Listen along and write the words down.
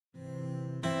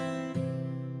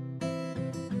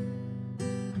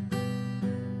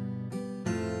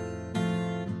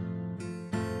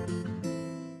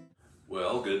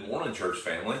Well, good morning, church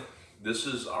family. This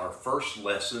is our first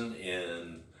lesson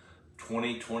in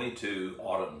 2022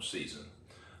 autumn season.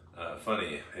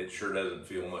 Funny, it sure doesn't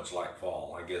feel much like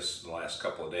fall. I guess the last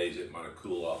couple of days it might have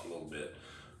cooled off a little bit,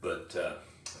 but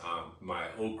my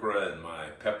okra and my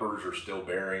peppers are still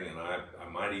bearing, and I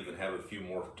might even have a few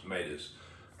more tomatoes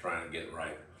trying to get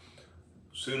ripe.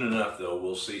 Soon enough, though,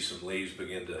 we'll see some leaves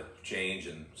begin to change,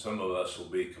 and some of us will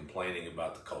be complaining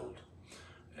about the cold.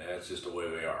 That's just the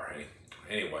way we are, hey?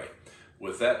 Anyway,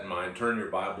 with that in mind, turn your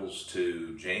Bibles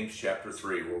to James chapter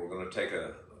 3, where we're going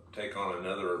to take on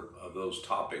another of those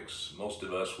topics most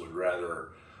of us would rather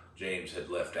James had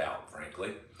left out,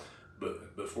 frankly.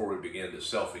 But before we begin to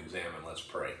self-examine, let's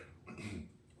pray.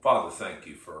 Father, thank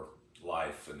you for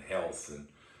life and health and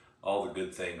all the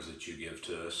good things that you give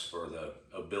to us, for the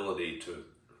ability to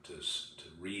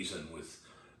reason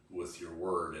with your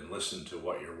word and listen to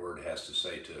what your word has to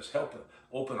say to us. Help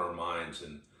open our minds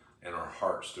and our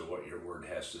hearts to what your word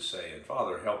has to say. And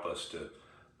Father, help us to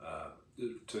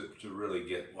really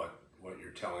get what you're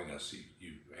telling us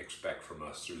you expect from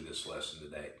us through this lesson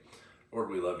today. Lord,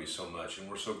 we love you so much, and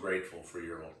we're so grateful for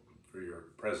your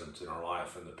presence in our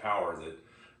life and the power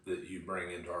that you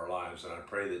bring into our lives. And I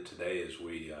pray that today, as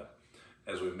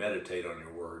we meditate on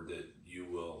your word, that you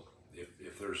will,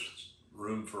 if there's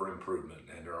room for improvement,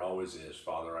 and there always is,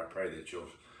 Father, I pray that you'll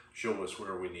show us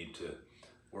where we need to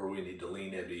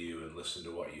lean into you and listen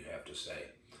to what you have to say.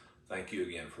 Thank you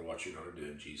again for what you're going to do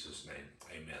in Jesus' name.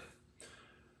 Amen.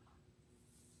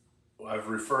 Well, I've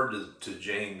referred to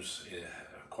James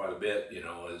quite a bit,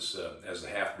 as the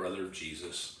half-brother of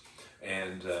Jesus.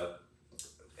 And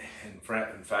in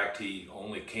fact, he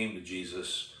only came to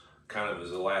Jesus kind of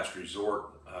as a last resort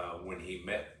when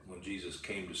Jesus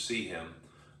came to see him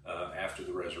after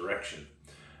the resurrection.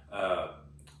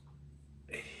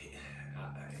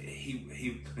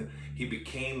 He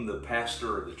became the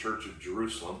pastor of the Church of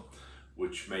Jerusalem,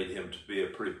 which made him to be a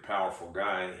pretty powerful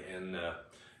guy. And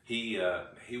he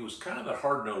was kind of a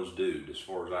hard-nosed dude, as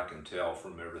far as I can tell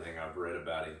from everything I've read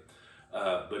about him.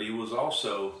 But he was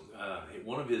also,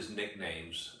 one of his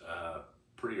nicknames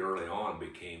pretty early on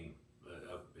became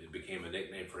a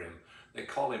nickname for him. They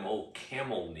called him Old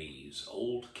Camel Knees,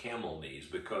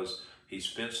 because he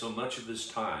spent so much of his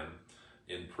time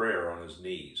in prayer on his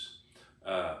knees.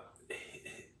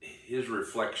 His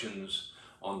reflections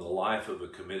on the life of a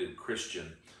committed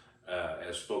Christian,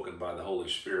 as spoken by the Holy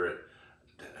Spirit,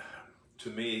 to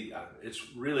me,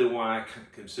 it's really why I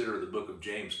consider the book of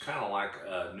James kind of like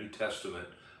a New Testament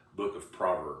book of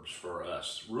Proverbs for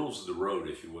us, rules of the road,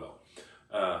 if you will.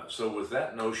 So with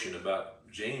that notion about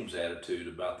James' attitude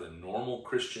about the normal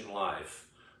Christian life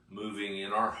moving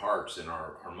in our hearts and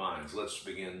our minds, let's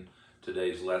begin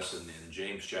today's lesson in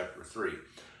James chapter 3.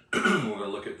 We're going to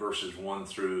look at verses 1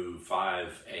 through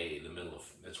 5a,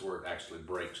 that's where it actually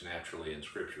breaks naturally in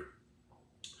Scripture,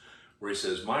 where he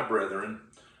says, "My brethren,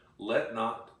 let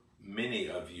not many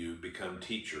of you become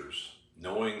teachers,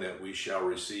 knowing that we shall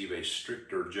receive a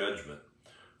stricter judgment.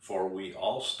 For we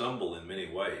all stumble in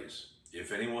many ways.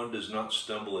 If anyone does not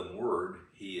stumble in word,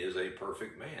 he is a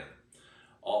perfect man,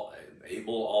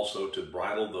 able also to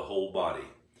bridle the whole body.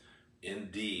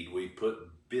 Indeed, we put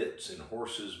bits in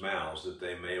horses' mouths that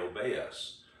they may obey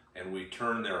us, and we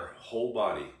turn their whole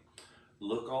body.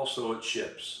 Look also at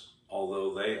ships.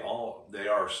 Although they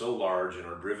are so large and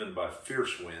are driven by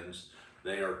fierce winds,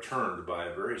 they are turned by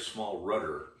a very small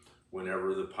rudder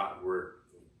wherever the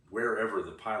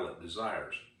pilot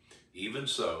desires. Even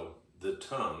so, the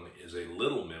tongue is a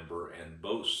little member and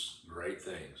boasts great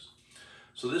things."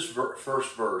 So this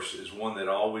first verse is one that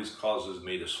always causes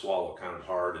me to swallow kind of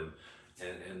hard and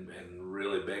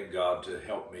really beg God to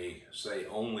help me say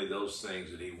only those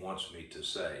things that he wants me to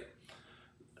say.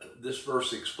 This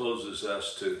verse exposes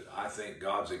us to, I think,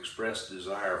 God's expressed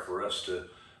desire for us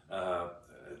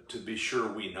to be sure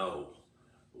we know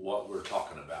what we're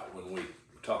talking about when we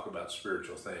talk about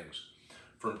spiritual things.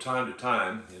 From time to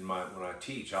time, when I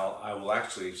teach, I will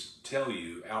actually tell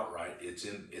you outright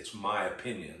it's my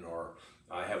opinion, or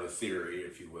I have a theory,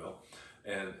 if you will,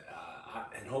 and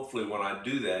hopefully when I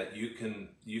do that, you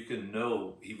can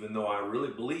know, even though I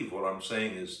really believe what I'm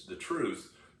saying is the truth,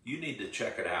 you need to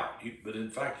check it out. But in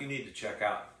fact, you need to check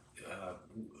out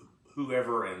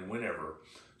whoever and whenever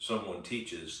someone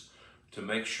teaches, to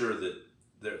make sure that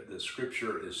the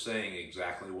Scripture is saying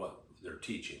exactly what they're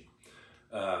teaching.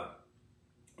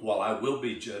 While I will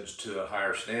be judged to a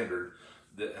higher standard,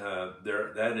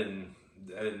 that in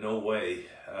no way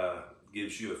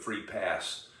gives you a free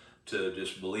pass to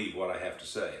just believe what I have to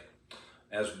say.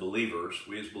 As believers,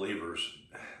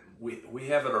 we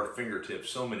have at our fingertips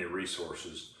so many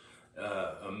resources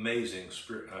amazing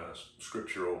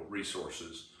scriptural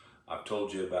resources. I've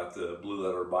told you about the Blue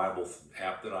Letter Bible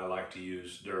app that I like to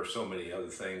use. There are so many other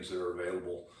things that are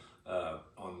available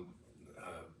on,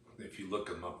 if you look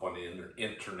them up on the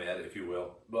internet, if you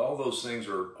will. But all those things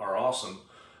are awesome.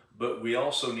 But we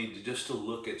also need to just to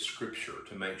look at Scripture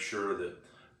to make sure that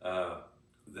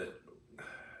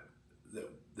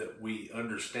that we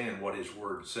understand what His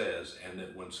Word says, and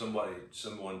that when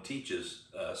someone teaches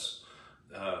us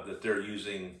that they're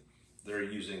using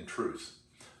truth.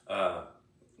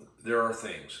 There are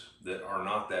things that are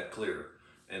not that clear,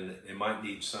 and it might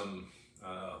need some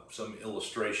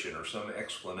illustration or some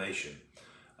explanation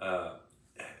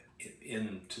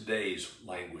in today's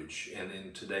language and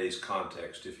in today's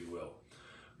context, if you will.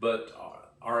 But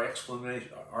our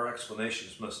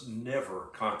explanations must never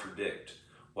contradict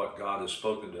what God has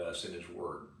spoken to us in His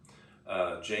Word.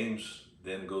 James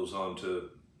then goes on to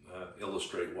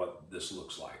illustrate what this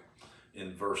looks like.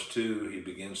 In verse 2, he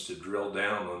begins to drill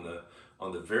down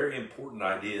on the very important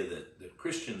idea that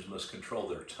Christians must control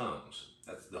their tongues.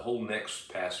 That's the whole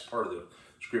next part of the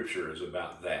scripture is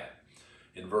about that.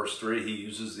 In verse 3, he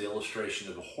uses the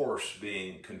illustration of a horse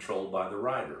being controlled by the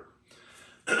rider,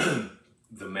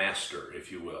 the master, if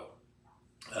you will.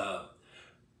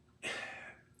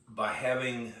 By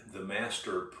having the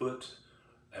master put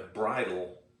a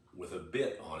bridle with a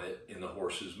bit on it in the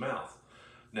horse's mouth.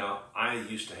 Now, I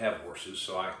used to have horses,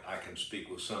 so I can speak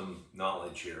with some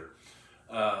knowledge here.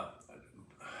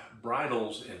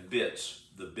 Bridles and bits,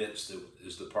 the bits that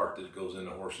is the part that goes in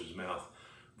the horse's mouth,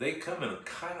 they come in a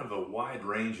kind of a wide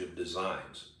range of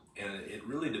designs. And it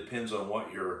really depends on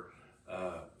what your,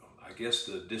 I guess,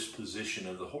 the disposition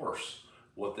of the horse,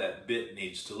 what that bit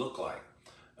needs to look like.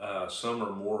 Some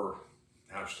are more,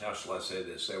 how shall I say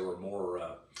this? They're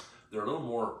a little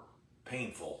more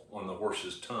painful on the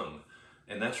horse's tongue.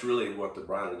 And that's really what the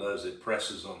bridle does. It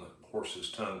presses on the horse's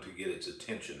tongue to get its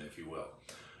attention, if you will.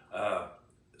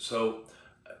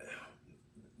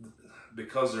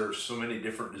 Because there's so many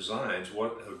different designs,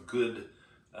 what a good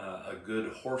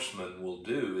horseman will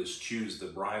do is choose the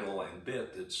bridle and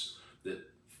bit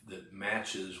that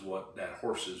matches what that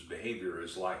horse's behavior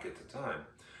is like at the time.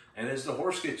 And as the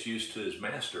horse gets used to his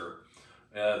master,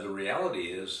 the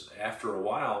reality is, after a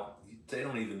while, they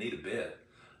don't even need a bit.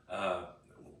 A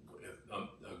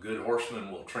good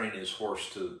horseman will train his horse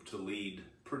to lead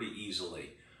pretty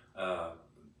easily.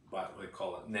 We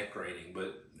call it neck reining,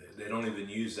 but they don't even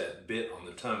use that bit on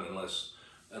the tongue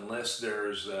unless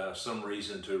there's some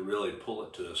reason to really pull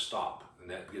it to a stop, and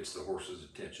that gets the horse's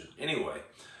attention. Anyway,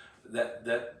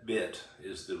 that bit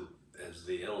is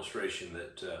the illustration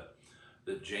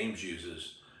that James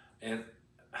uses, and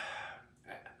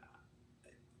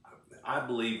I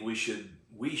believe I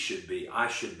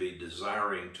should be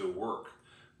desiring to work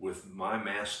with my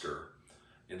master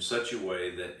in such a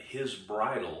way that his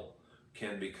bridle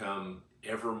can become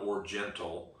ever more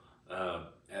gentle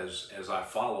as I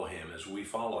follow him, as we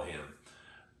follow him.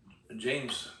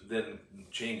 James then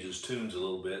changes tunes a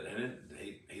little bit, and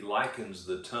he likens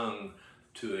the tongue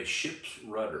to a ship's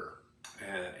rudder.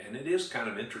 And it is kind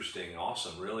of interesting,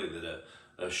 awesome really, that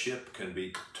a ship can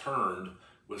be turned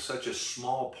with such a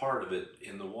small part of it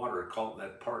in the water,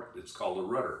 that part that's called a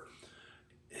rudder.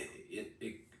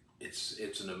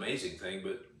 It's an amazing thing,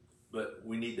 but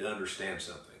we need to understand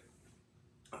something.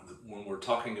 When we're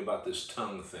talking about this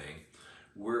tongue thing,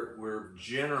 we're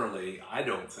generally, I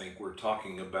don't think we're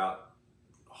talking about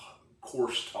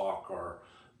coarse talk or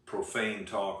profane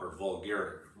talk or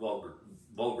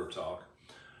vulgar talk.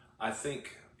 I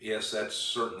think, yes, that's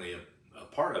certainly a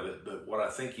part of it, but what I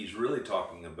think he's really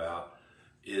talking about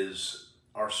is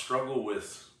our struggle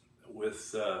with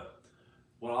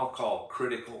what I'll call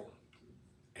critical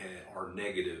or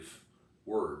negative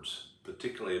words,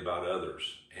 particularly about others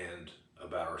and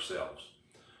about ourselves.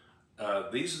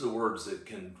 These are the words that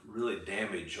can really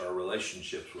damage our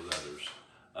relationships with others.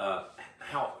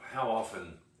 How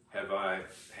often have I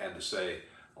had to say,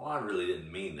 well, I really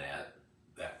didn't mean that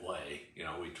way. You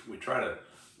know, we try to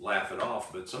laugh it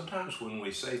off, but sometimes when we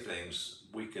say things,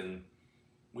 we can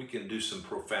do some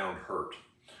profound hurt.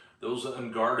 Those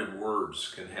unguarded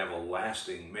words can have a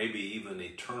lasting, maybe even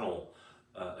eternal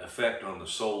effect on the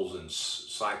soul's and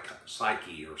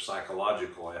psyche or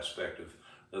psychological aspect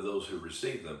of those who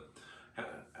receive them.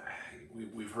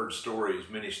 We've heard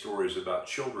many stories about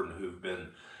children who've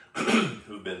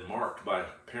been marked by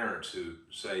parents who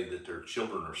say that their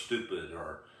children are stupid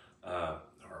or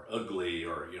ugly,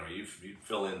 or you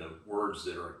fill in the words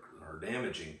that are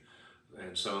damaging,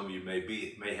 and some of you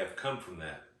may have come from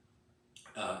that.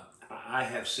 I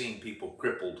have seen people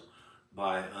crippled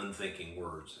by unthinking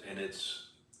words, and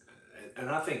And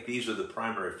I think these are the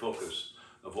primary focus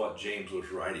of what James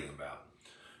was writing about.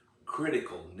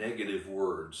 Critical, negative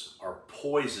words are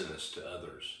poisonous to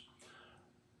others.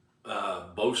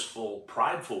 Boastful,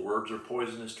 prideful words are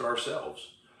poisonous to ourselves.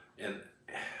 And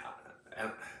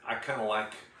I kind of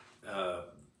like,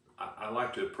 I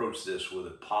like to approach this with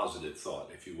a positive thought,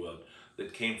 if you will,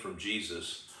 that came from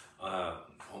Jesus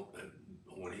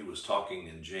when he was talking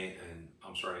in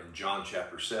John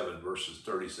chapter 7, verses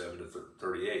 37 to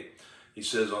 38. He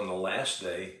says, on the last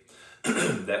day,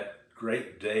 that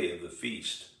great day of the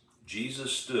feast,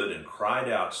 Jesus stood and cried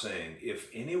out, saying, if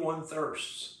anyone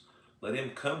thirsts, let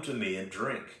him come to me and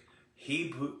drink. He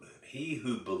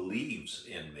who believes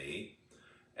in me,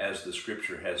 as the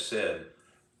scripture has said,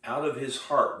 out of his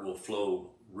heart will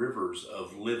flow rivers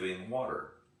of living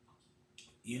water.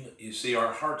 You see,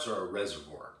 our hearts are a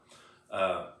reservoir.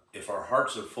 If our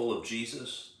hearts are full of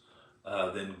Jesus,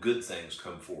 then good things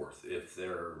come forth. If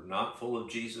they're not full of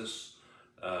Jesus,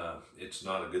 it's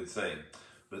not a good thing.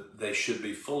 But they should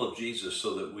be full of Jesus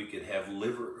so that we could have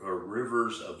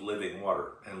rivers of living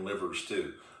water, and livers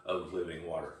too of living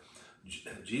water.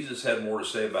 Jesus had more to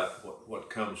say about what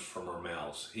comes from our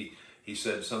mouths. He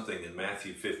said something in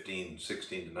Matthew 15,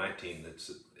 16 to 19 that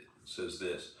says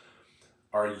this,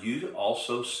 are you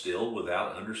also still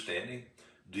without understanding?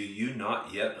 Do you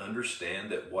not yet understand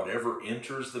that whatever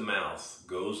enters the mouth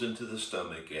goes into the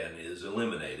stomach and is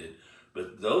eliminated?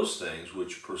 But those things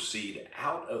which proceed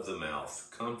out of the mouth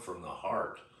come from the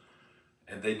heart,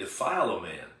 and they defile a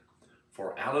man.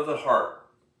 For out of the heart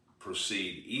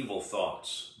proceed evil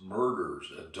thoughts,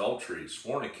 murders, adulteries,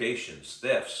 fornications,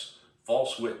 thefts,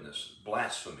 false witness,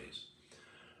 blasphemies.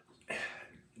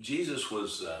 Jesus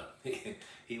was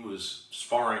he was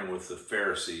sparring with the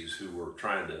Pharisees who were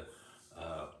trying to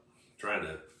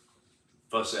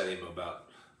fuss at him about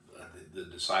the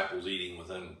disciples eating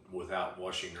without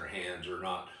washing their hands,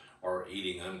 or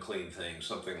eating unclean things,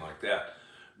 something like that.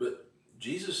 But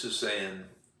Jesus is saying,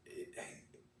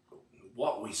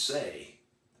 what we say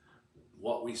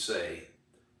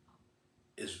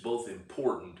is both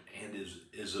important and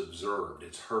is observed.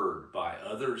 It's heard by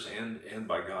others and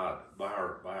by God, by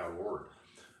our Lord.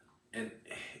 And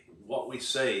what we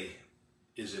say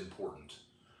is important.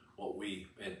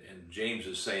 And James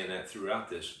is saying that throughout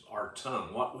this, our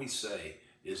tongue, what we say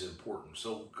is important.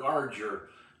 So guard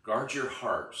your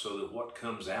heart so that what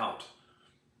comes out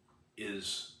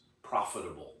is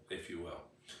profitable, if you will.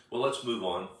 Well, let's move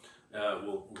on.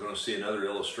 We're going to see another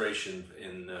illustration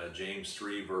in James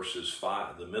 3, verses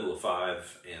 5, the middle of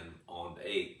 5 and on to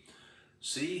 8.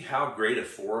 See how great a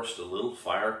forest a little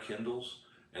fire kindles,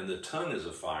 and the tongue is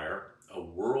a fire, a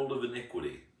world of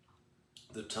iniquity.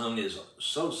 The tongue is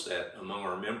so set among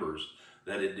our members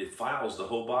that it defiles the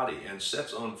whole body and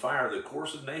sets on fire the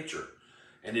course of nature,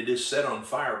 and it is set on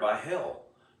fire by hell.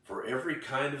 For every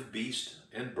kind of beast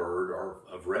and bird, or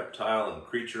of reptile and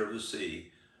creature of the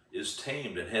sea, is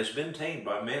tamed and has been tamed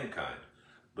by mankind,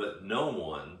 but no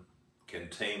one can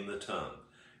tame the tongue.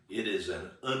 It is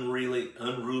an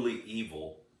unruly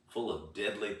evil, full of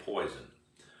deadly poison.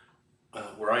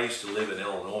 Where I used to live in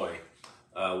Illinois,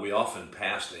 we often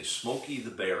passed a Smokey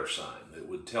the Bear sign that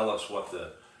would tell us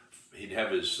he'd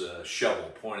have his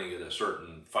shovel pointing at a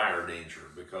certain fire danger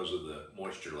because of the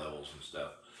moisture levels and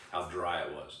stuff, how dry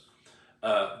it was.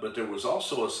 But there was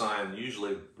also a sign,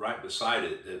 usually right beside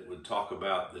it, that would talk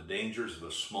about the dangers of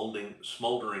a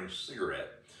smoldering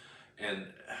cigarette, and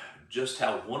just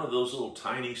how one of those little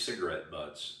tiny cigarette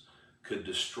butts could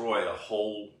destroy a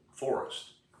whole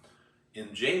forest.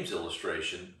 In James'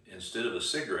 illustration, instead of a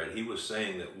cigarette, he was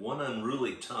saying that one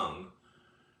unruly tongue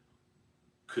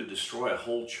could destroy a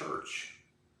whole church.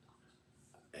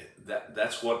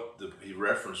 That's what he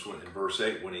referenced in verse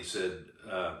 8 when he said,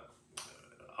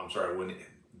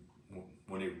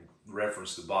 when he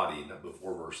referenced the body, not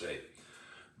before verse 8.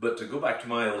 But to go back to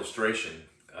my illustration,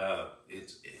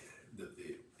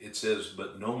 it says,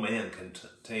 but no man can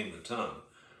tame the tongue.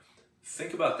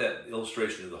 Think about that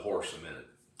illustration of the horse a minute.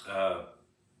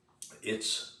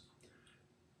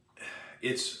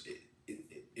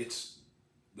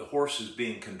 The horse is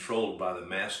being controlled by the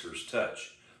master's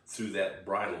touch through that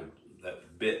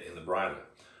bit in the bridle.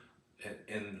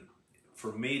 And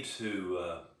for me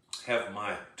to have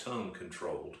my tongue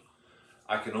controlled,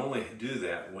 I can only do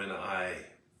that when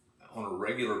on a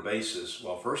regular basis,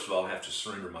 well, first of all, I have to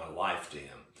surrender my life to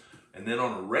him. And then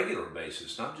on a regular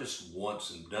basis, not just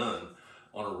once and done,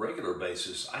 on a regular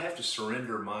basis, I have to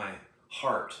surrender my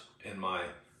heart and my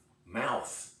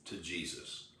mouth to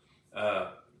Jesus.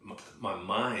 My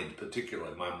mind,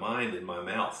 particularly, my mind and my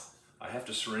mouth, I have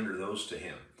to surrender those to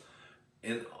him.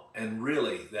 And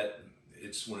really, that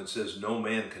it's when it says no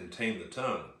man can tame the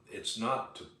tongue, it's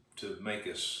not to make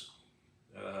us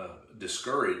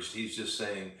discouraged. He's just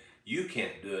saying you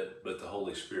can't do it, but the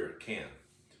Holy Spirit can.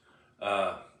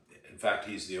 In fact,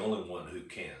 he's the only one who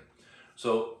can.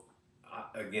 So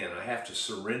again, I have to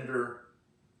surrender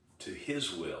to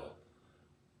his will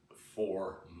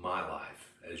for my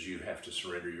life, as you have to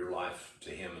surrender your life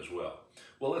to him as well.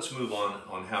 Well, let's move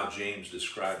on how James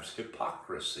describes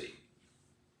hypocrisy.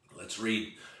 Let's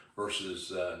read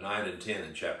verses 9 and 10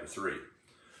 in chapter 3.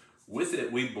 With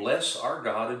it we bless our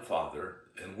God and Father,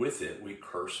 and with it we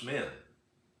curse men,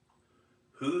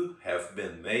 who have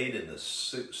been made in the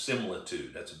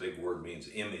similitude, that's a big word, means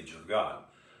image of God,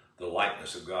 the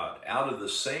likeness of God. Out of the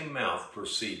same mouth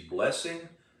proceed blessing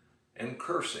and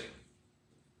cursing.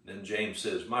 Then James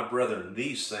says, my brethren,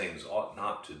 these things ought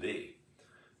not to be.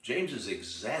 James is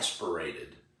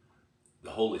exasperated.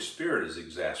 The Holy Spirit is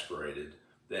exasperated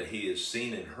that he has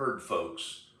seen and heard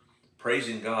folks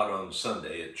praising God on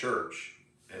Sunday at church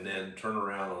and then turn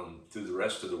around through the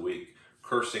rest of the week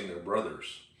cursing their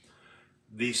brothers.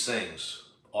 These things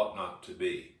ought not to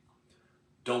be.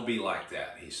 Don't be like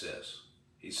that, he says.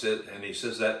 He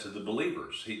says that to the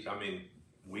believers.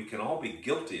 We can all be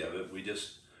guilty of it.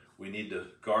 We need to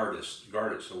guard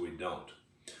it so we don't.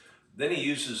 Then he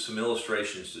uses some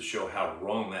illustrations to show how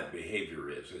wrong that behavior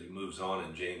is. He moves on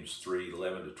in James 3,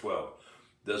 11 to 12.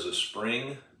 Does a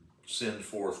spring send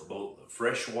forth both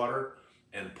fresh water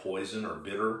and poison or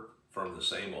bitter from the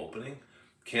same opening?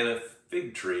 Can a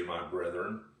fig tree, my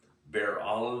brethren, bear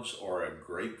olives, or a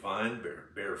grapevine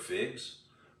bear figs?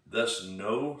 Thus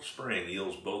no spring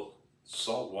yields both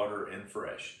salt water and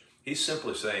fresh. He's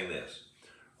simply saying this: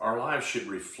 our lives should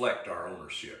reflect our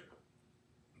ownership.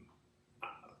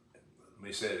 Let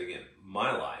me say it again.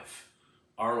 My life,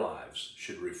 our lives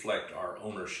should reflect our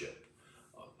ownership,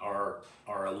 our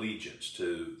allegiance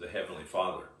to the Heavenly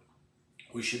Father.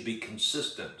 We should be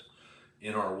consistent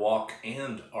in our walk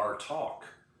and our talk.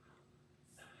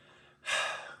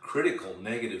 Critical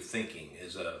negative thinking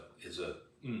it's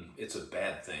a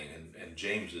bad thing, and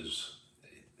James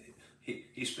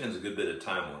he spends a good bit of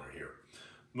time on it here.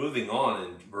 Moving on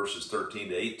in verses 13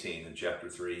 to 18 in chapter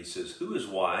 3, he says, who is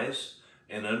wise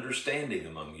and understanding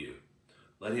among you?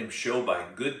 Let him show by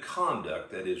good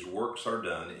conduct that his works are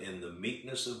done in the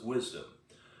meekness of wisdom.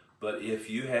 But if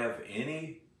you have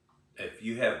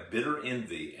bitter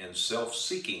envy and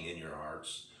self-seeking in your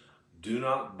hearts, do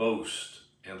not boast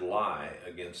and lie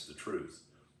against the truth.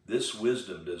 This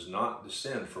wisdom does not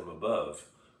descend from above,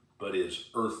 but is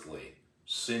earthly,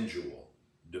 sensual,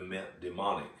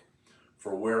 demonic.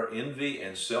 For where envy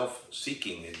and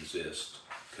self-seeking exist,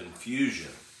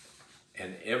 confusion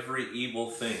and every evil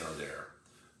thing are there.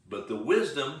 But the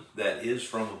wisdom that is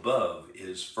from above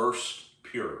is first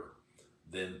pure,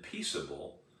 then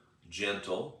peaceable,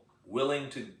 gentle, willing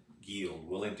to yield,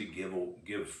 willing to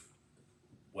give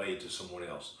way to someone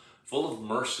else, full of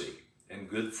mercy and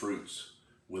good fruits,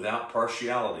 without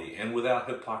partiality and without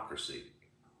hypocrisy.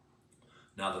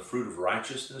 Now the fruit of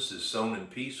righteousness is sown in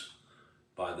peace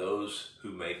by those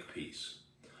who make peace.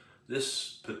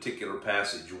 This particular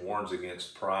passage warns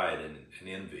against pride and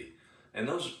envy. And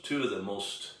those are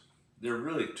they're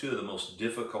really two of the most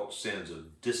difficult sins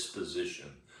of disposition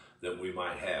that we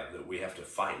might have, that we have to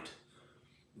fight.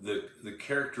 The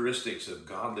characteristics of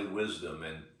godly wisdom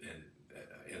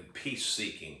and peace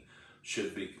seeking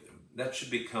should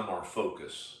become our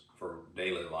focus for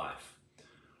daily life.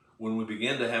 When we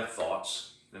begin to have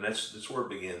thoughts, and that's where it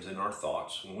begins, in our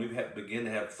thoughts. When we begin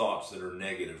to have thoughts that are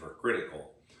negative or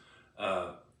critical,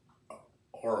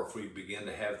 or if we begin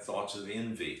to have thoughts of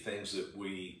envy, things that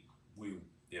we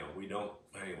don't,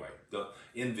 anyway, the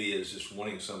envy is just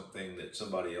wanting something that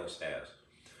somebody else has.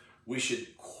 We should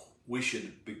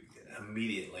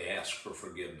immediately ask for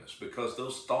forgiveness, because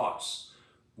those thoughts,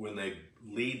 when they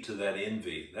lead to that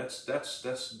envy, that's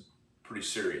pretty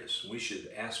serious. We should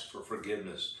ask for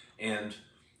forgiveness and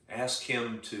ask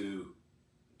him to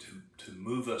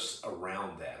move us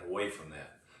around that, away from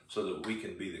that, so that we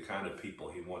can be the kind of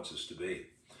people he wants us to be.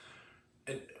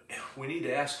 And we need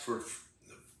to ask for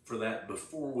that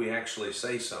before we actually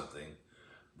say something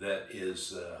that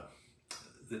is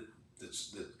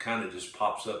that kind of just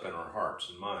pops up in our hearts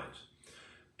and minds.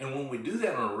 And when we do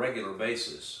that on a regular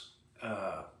basis,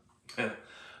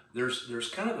 there's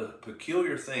kind of a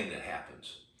peculiar thing that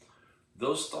happens.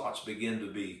 Those thoughts begin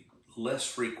to be less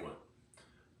frequent.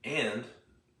 And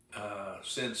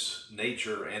since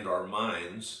nature and our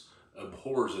minds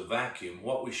abhors a vacuum,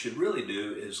 what we should really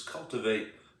do is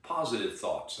cultivate positive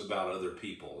thoughts about other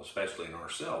people, especially in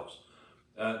ourselves.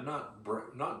 Not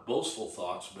boastful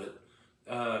thoughts,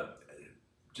 but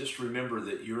just remember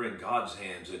that you're in God's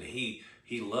hands, and He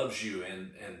loves you,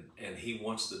 and He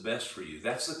wants the best for you.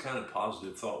 That's the kind of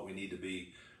positive thought we need to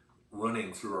be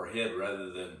running through our head, rather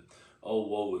than, oh,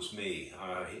 woe is me.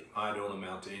 I don't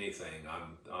amount to anything.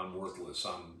 I'm worthless.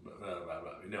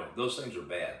 No, those things are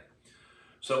bad.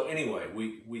 So anyway,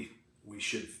 we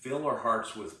should fill our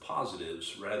hearts with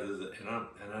positives rather than,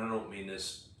 and I don't mean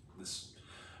this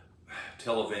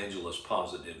televangelist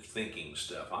positive thinking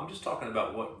stuff. I'm just talking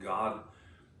about what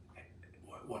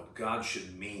God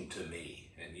should mean to me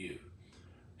and you.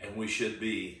 And we should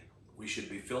be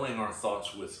filling our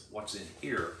thoughts with what's in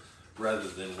here rather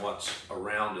than what's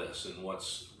around us and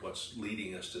what's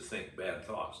leading us to think bad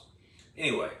thoughts.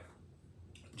 Anyway,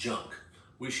 junk.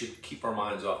 We should keep our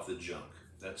minds off the junk.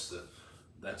 That's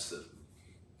the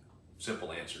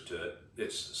simple answer to it.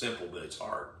 It's simple, but it's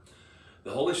hard.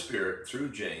 The Holy Spirit,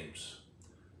 through James,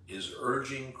 is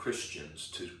urging Christians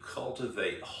to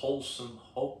cultivate wholesome,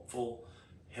 hopeful,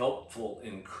 helpful,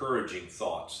 encouraging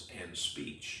thoughts and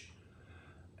speech.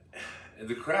 And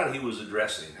the crowd he was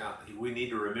addressing, now, we need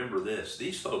to remember this.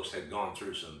 These folks had gone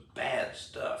through some bad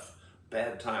stuff,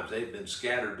 bad times. They'd been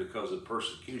scattered because of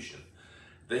persecution.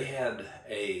 They had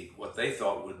what they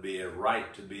thought would be a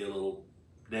right to be a little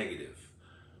negative.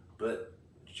 But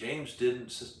James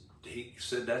didn't. He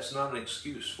said that's not an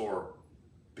excuse for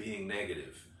being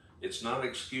negative. It's not an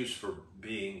excuse for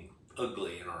being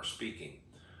ugly in our speaking.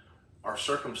 Our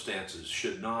circumstances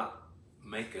should not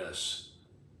make us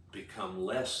become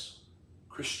less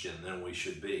Christian than we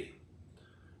should be.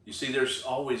 You see, there's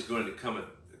always going to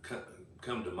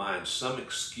come to mind some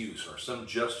excuse or some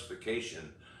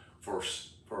justification for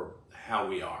how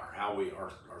we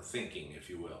are thinking, if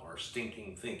you will, our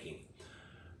stinking thinking.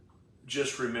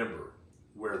 Just remember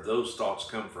where those thoughts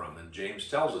come from, and James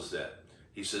tells us that.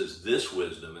 He says this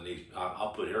wisdom, and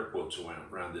I'll put air quotes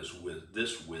around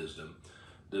this wisdom,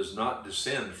 does not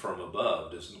descend from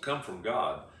above, doesn't come from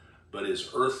God, but is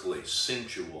earthly,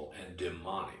 sensual, and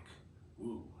demonic.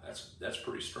 Ooh, that's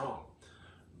pretty strong.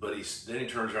 But then he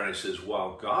turns around and he says,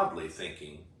 while godly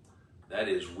thinking, that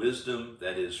is wisdom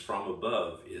that is from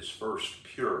above, is first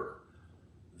pure,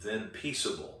 then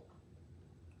peaceable,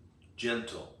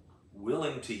 gentle,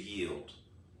 willing to yield,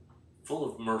 full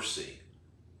of mercy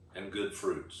and good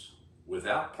fruits,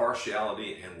 without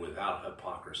partiality and without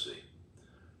hypocrisy.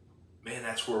 Man,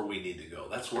 that's where we need to go.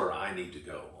 That's where I need to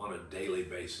go on a daily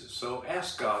basis. So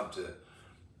ask God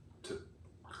to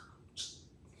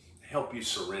help you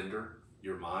surrender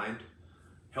your mind.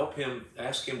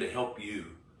 Ask Him to help you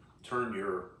turn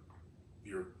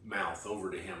your mouth over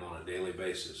to Him on a daily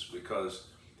basis, because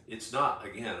it's not,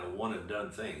 again, a one and done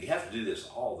thing. You have to do this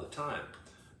all the time,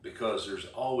 because there's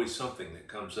always something that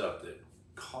comes up that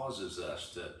causes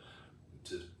us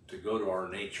to go to our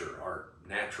nature, our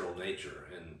natural nature,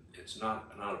 and it's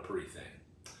not a pretty thing.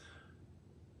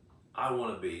 I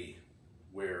want to be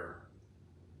where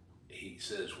he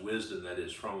says wisdom that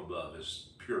is from above is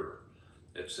pure,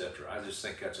 etc. I just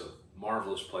think that's a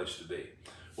marvelous place to be.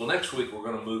 Well, next week we're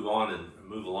going to move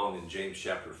along in James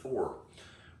chapter 4,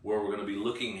 where we're going to be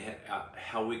looking at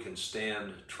how we can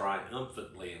stand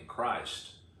triumphantly in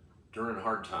Christ during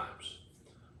hard times.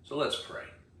 So let's pray.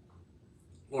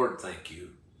 Lord, thank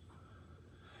you.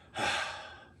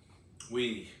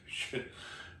 We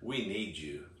need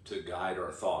you to guide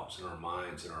our thoughts and our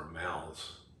minds and our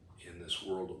mouths in this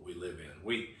world that we live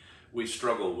in. We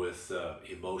struggle with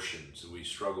emotions, we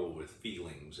struggle with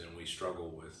feelings, and we struggle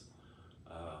with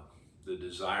the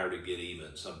desire to get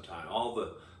even sometimes.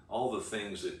 All the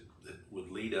things that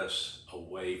would lead us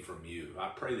away from you. I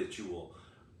pray that you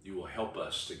will help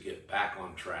us to get back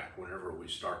on track whenever we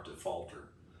start to falter.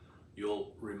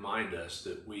 You'll remind us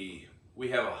that we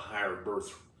have a higher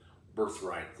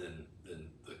birthright than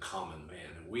the common man,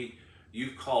 and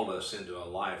you've called us into a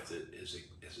life that is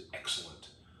excellent,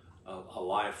 a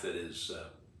life that is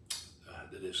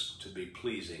to be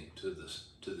pleasing to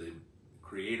the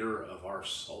Creator of our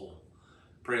soul.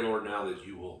 Pray, Lord, now that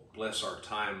you will bless our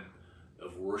time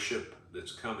of worship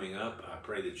that's coming up. I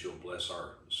pray that you'll bless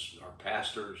our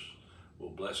pastors, will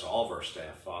bless all of our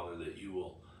staff, Father, that you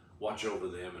will watch over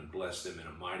them and bless them in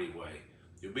a mighty way.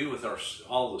 You'll be with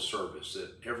all the service,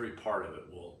 that every part of it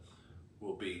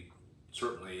will be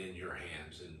certainly in your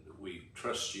hands. And we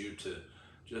trust you to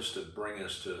bring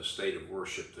us to a state of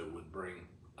worship that would bring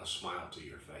a smile to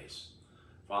your face.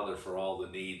 Father, for all the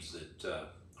needs that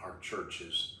our church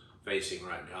is facing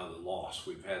right now, the loss.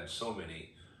 We've had so many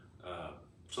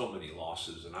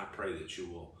losses, and I pray that you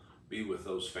will be with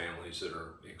those families that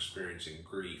are experiencing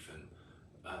grief and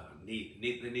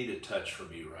they need a touch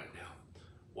from you right now.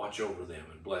 Watch over them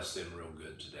and bless them real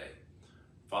good today.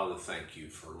 Father, thank you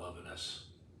for loving us.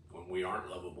 when we aren't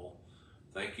lovable.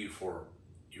 Thank you for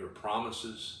your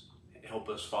promises. Help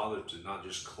us, Father, to not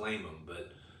just claim them,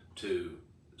 but to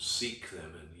seek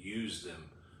them and use them,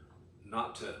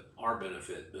 not to our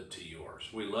benefit, but to yours.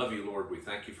 We love you, Lord. We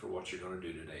thank you for what you're going to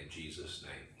do today. In Jesus'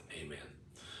 name, amen.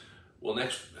 Well,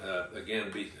 next, we're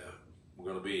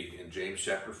going to be in James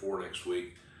chapter 4 next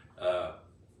week.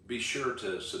 Be sure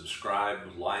to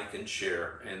subscribe, like, and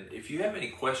share. And if you have any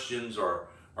questions or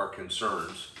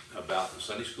concerns about the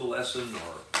Sunday school lesson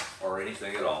or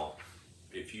anything at all,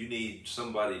 if you need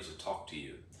somebody to talk to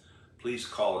you, please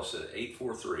call us at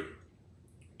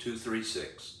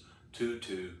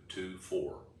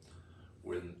 843-236-2224.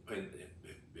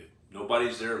 If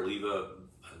nobody's there, leave a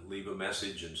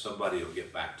message and somebody will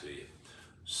get back to you.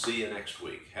 See you next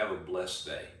week. Have a blessed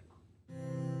day.